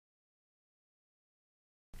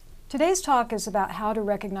Today's talk is about how to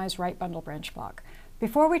recognize right bundle branch block.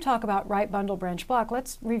 Before we talk about right bundle branch block,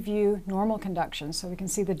 let's review normal conduction so we can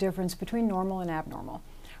see the difference between normal and abnormal.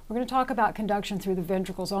 We're going to talk about conduction through the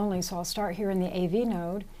ventricles only, so I'll start here in the AV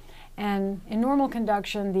node. And in normal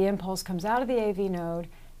conduction, the impulse comes out of the AV node,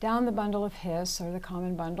 down the bundle of His, or the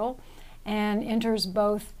common bundle, and enters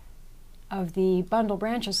both of the bundle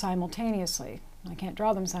branches simultaneously. I can't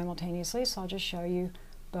draw them simultaneously, so I'll just show you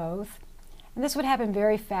both. And this would happen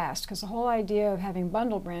very fast, because the whole idea of having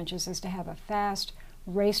bundle branches is to have a fast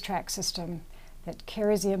racetrack system that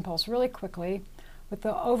carries the impulse really quickly, with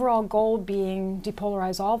the overall goal being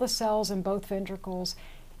depolarize all the cells in both ventricles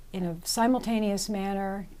in a simultaneous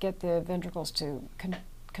manner, get the ventricles to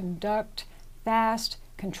conduct fast,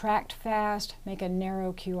 contract fast, make a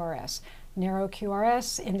narrow QRS. Narrow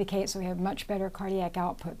QRS indicates that we have much better cardiac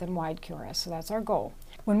output than wide QRS, so that's our goal.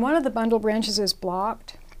 When one of the bundle branches is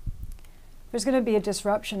blocked, there's going to be a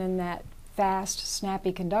disruption in that fast,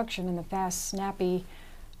 snappy conduction and the fast, snappy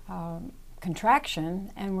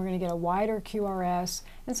contraction, and we're going to get a wider QRS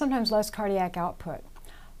and sometimes less cardiac output.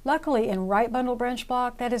 Luckily, in right bundle branch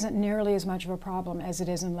block, that isn't nearly as much of a problem as it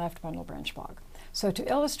is in left bundle branch block. So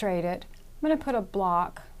to illustrate it, I'm going to put a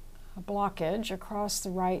blockage across the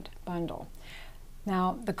right bundle.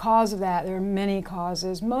 Now, the cause of that, there are many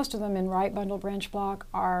causes. Most of them in right bundle branch block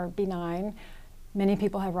are benign. Many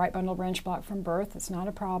people have right bundle branch block from birth. It's not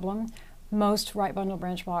a problem. Most right bundle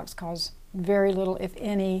branch blocks cause very little, if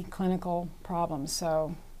any, clinical problems,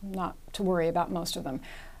 so not to worry about most of them.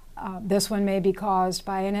 This one may be caused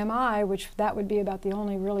by an MI, which that would be about the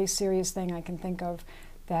only really serious thing I can think of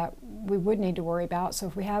that we would need to worry about. So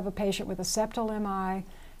if we have a patient with a septal MI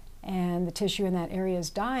and the tissue in that area is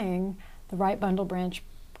dying, the right bundle branch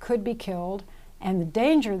could be killed. And the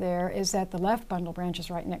danger there is that the left bundle branch is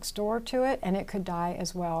right next door to it, and it could die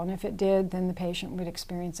as well. And if it did, then the patient would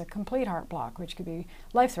experience a complete heart block, which could be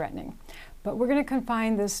life-threatening. But we're going to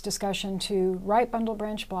confine this discussion to right bundle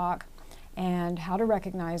branch block and how to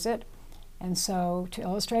recognize it. And so to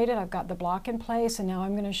illustrate it, I've got the block in place, and now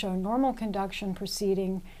I'm going to show normal conduction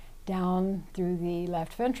proceeding down through the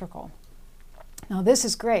left ventricle. Now this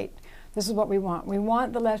is great. This is what we want. We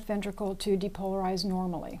want the left ventricle to depolarize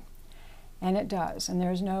normally. And it does, and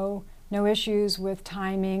there's no issues with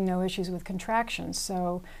timing, no issues with contractions.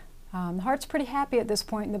 So the heart's pretty happy at this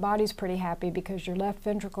point, and the body's pretty happy because your left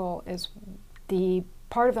ventricle is the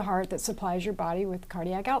part of the heart that supplies your body with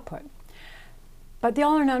cardiac output. But the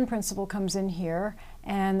all or none principle comes in here,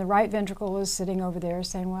 and the right ventricle is sitting over there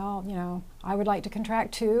saying, well, you know, I would like to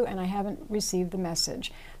contract too, and I haven't received the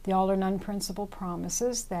message. The all or none principle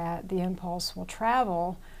promises that the impulse will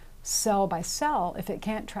travel cell by cell if it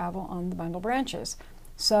can't travel on the bundle branches.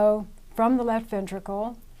 So from the left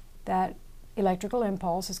ventricle, that electrical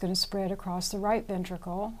impulse is going to spread across the right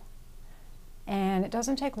ventricle, and it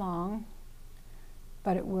doesn't take long,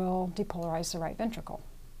 but it will depolarize the right ventricle.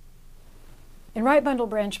 In right bundle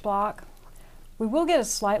branch block, we will get a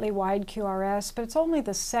slightly wide QRS, but it's only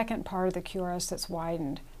the second part of the QRS that's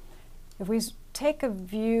widened. If we take a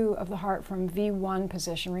view of the heart from V1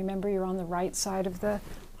 position, remember you're on the right side of the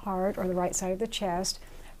heart or the right side of the chest,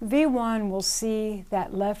 V1 will see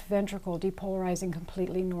that left ventricle depolarizing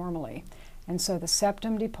completely normally. And so the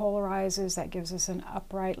septum depolarizes, that gives us an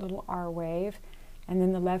upright little R wave, and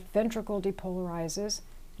then the left ventricle depolarizes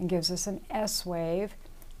and gives us an S wave,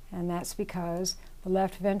 and that's because the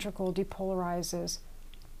left ventricle depolarizes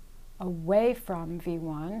away from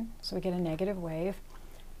V1, so we get a negative wave.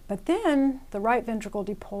 But then the right ventricle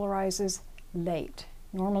depolarizes late.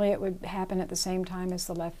 Normally it would happen at the same time as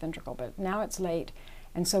the left ventricle, but now it's late,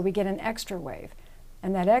 and so we get an extra wave.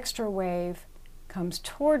 And that extra wave comes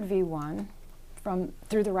toward V1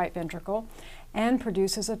 through the right ventricle and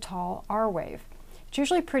produces a tall R wave. It's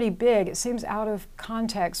usually pretty big. It seems out of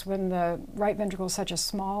context when the right ventricle is such a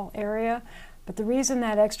small area, but the reason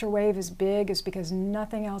that extra wave is big is because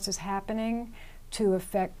nothing else is happening to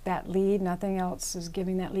affect that lead. Nothing else is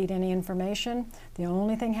giving that lead any information. The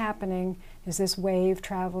only thing happening is this wave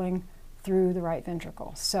traveling through the right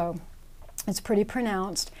ventricle. So it's pretty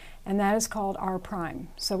pronounced, and that is called R prime.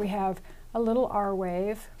 So we have a little R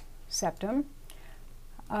wave, septum,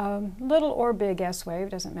 little or big S wave,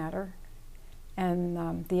 doesn't matter,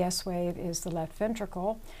 and the S wave is the left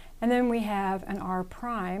ventricle. And then we have an R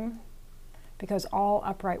prime, because all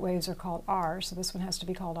upright waves are called R, so this one has to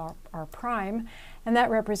be called R prime, and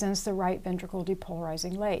that represents the right ventricle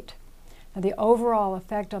depolarizing late. Now the overall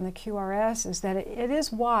effect on the QRS is that it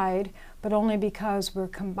is wide, but only because we're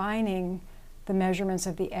combining the measurements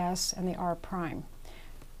of the S and the R prime.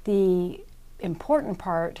 The important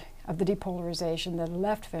part of the depolarization, the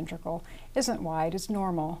left ventricle, isn't wide, it's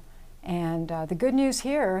normal, And the good news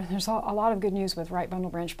here, there's a lot of good news with right bundle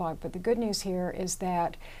branch block, but the good news here is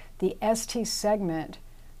that the ST segment,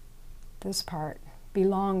 this part,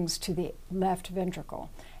 belongs to the left ventricle.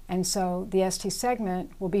 And so the ST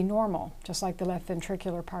segment will be normal, just like the left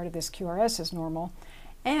ventricular part of this QRS is normal.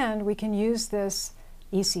 And we can use this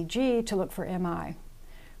ECG to look for MI,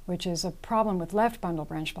 which is a problem with left bundle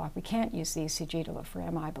branch block. We can't use the ECG to look for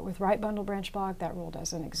MI, but with right bundle branch block, that rule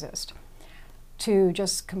doesn't exist. To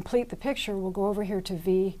just complete the picture, we'll go over here to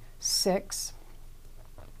V6.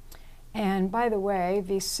 And by the way,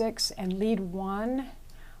 V6 and lead 1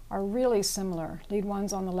 are really similar. Lead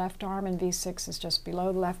 1's on the left arm and V6 is just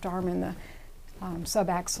below the left arm in the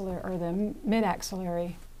subaxillary or the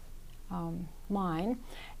mid-axillary line.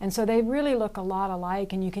 And so they really look a lot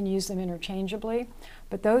alike, and you can use them interchangeably.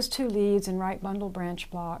 But those two leads in right bundle branch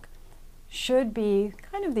block should be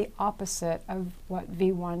kind of the opposite of what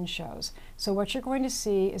V1 shows. So what you're going to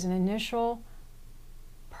see is an initial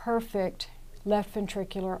perfect left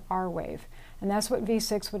ventricular R wave. And that's what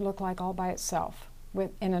V6 would look like all by itself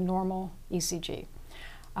in a normal ECG.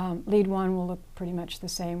 Lead 1 will look pretty much the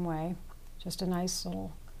same way, just a nice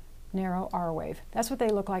little narrow R wave. That's what they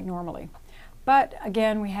look like normally. But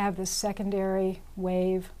again, we have this secondary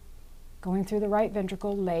wave going through the right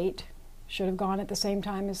ventricle late. Should have gone at the same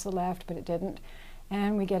time as the left, but it didn't.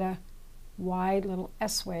 And we get a wide little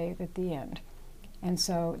S wave at the end. And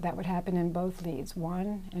so that would happen in both leads,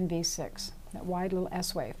 1 and V6, that wide little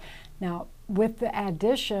S wave. Now, with the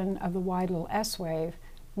addition of the wide little S wave,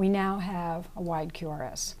 we now have a wide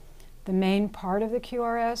QRS. The main part of the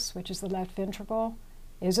QRS, which is the left ventricle,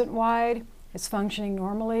 isn't wide. It's functioning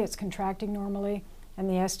normally, it's contracting normally, and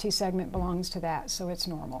the ST segment belongs to that, so it's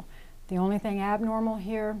normal. The only thing abnormal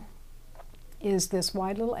here is this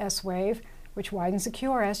wide little S wave, which widens the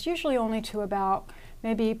QRS, usually only to about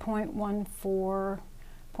maybe 0.14,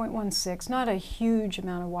 0.16, not a huge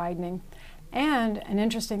amount of widening. And an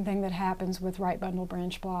interesting thing that happens with right bundle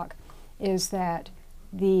branch block is that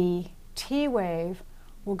the T wave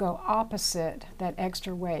will go opposite that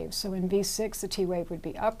extra wave. So in V6, the T wave would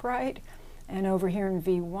be upright, and over here in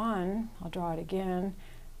V1, I'll draw it again,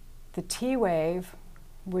 the T wave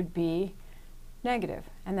would be negative,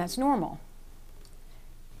 and that's normal.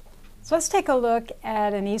 So let's take a look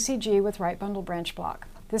at an ECG with right bundle branch block.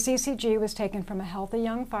 This ECG was taken from a healthy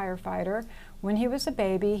young firefighter. When he was a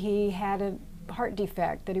baby, he had a heart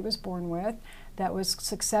defect that he was born with that was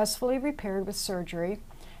successfully repaired with surgery.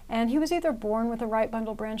 And he was either born with a right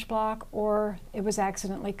bundle branch block or it was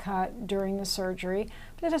accidentally cut during the surgery.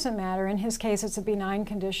 But it doesn't matter. In his case, it's a benign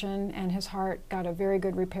condition and his heart got a very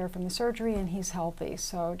good repair from the surgery and he's healthy.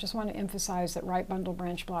 So just want to emphasize that right bundle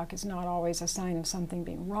branch block is not always a sign of something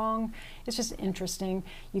being wrong. It's just interesting.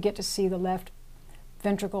 You get to see the left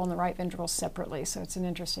ventricle and the right ventricle separately, so it's an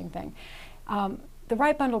interesting thing. The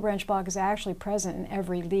right bundle branch block is actually present in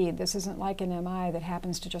every lead. This isn't like an MI that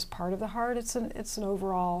happens to just part of the heart. It's an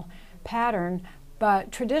overall pattern, but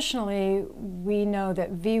traditionally we know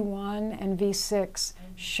that V1 and V6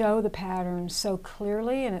 show the pattern so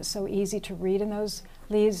clearly and it's so easy to read in those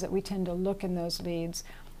leads that we tend to look in those leads.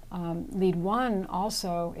 Lead 1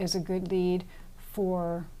 also is a good lead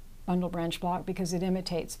for bundle branch block because it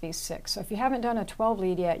imitates V6. So if you haven't done a 12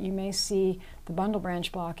 lead yet, you may see the bundle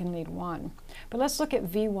branch block in lead 1. But let's look at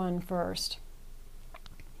V1 first.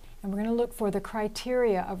 And we're going to look for the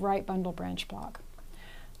criteria of right bundle branch block.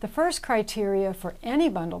 The first criteria for any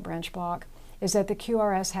bundle branch block is that the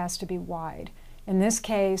QRS has to be wide. In this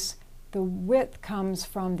case, the width comes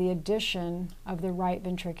from the addition of the right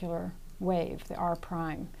ventricular wave, the R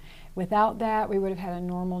prime. Without that, we would have had a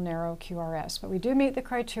normal narrow QRS. But we do meet the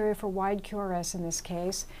criteria for wide QRS in this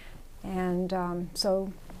case. And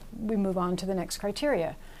so we move on to the next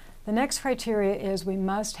criteria. The next criteria is we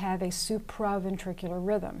must have a supraventricular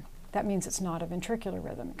rhythm. That means it's not a ventricular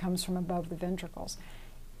rhythm. It comes from above the ventricles.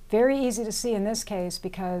 Very easy to see in this case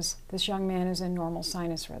because this young man is in normal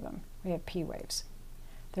sinus rhythm. We have P waves.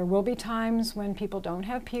 There will be times when people don't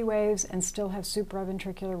have P waves and still have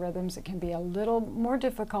supraventricular rhythms. It can be a little more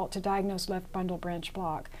difficult to diagnose left bundle branch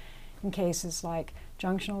block in cases like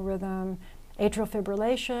junctional rhythm, atrial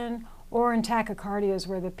fibrillation, or in tachycardias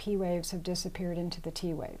where the P waves have disappeared into the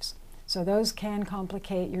T waves. So those can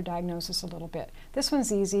complicate your diagnosis a little bit. This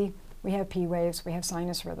one's easy. We have P waves, we have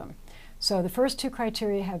sinus rhythm. So the first two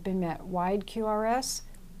criteria have been met: wide QRS,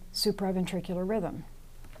 supraventricular rhythm.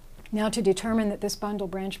 Now to determine that this bundle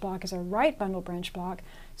branch block is a right bundle branch block,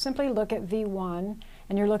 simply look at V1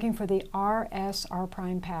 and you're looking for the RS R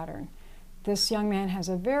prime pattern. This young man has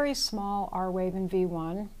a very small R wave in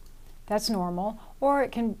V1. That's normal. Or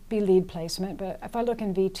it can be lead placement, but if I look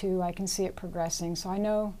in V2, I can see it progressing, so I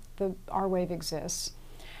know the R wave exists.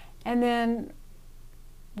 And then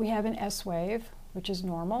we have an S wave, which is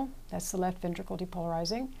normal. That's the left ventricle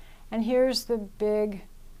depolarizing. And here's the big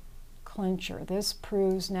clincher. This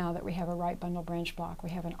proves now that we have a right bundle branch block. We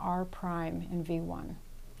have an R prime in V1.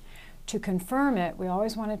 To confirm it, we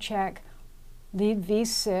always want to check lead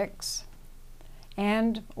V6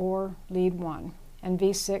 and or lead 1. And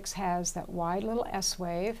V6 has that wide little S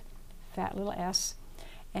wave, fat little S,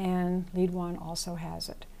 and lead 1 also has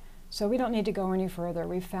it. So we don't need to go any further.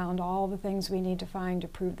 We've found all the things we need to find to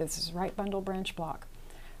prove this is right bundle branch block.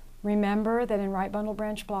 Remember that in right bundle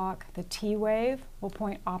branch block, the T wave will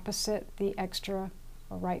point opposite the extra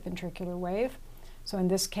or right ventricular wave. So in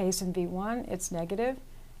this case in V1, it's negative.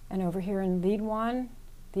 And over here in lead 1,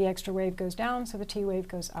 the extra wave goes down, so the T wave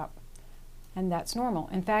goes up. And that's normal.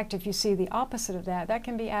 In fact, if you see the opposite of that, that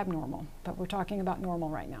can be abnormal. But we're talking about normal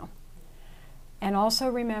right now. And also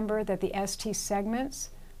remember that the ST segments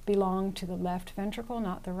belong to the left ventricle,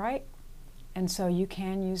 not the right. And so you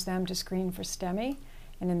can use them to screen for STEMI.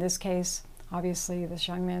 And in this case, obviously this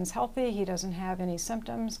young man's healthy, he doesn't have any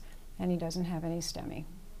symptoms, and he doesn't have any STEMI.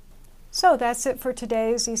 So that's it for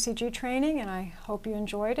today's ECG training, and I hope you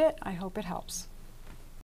enjoyed it. I hope it helps.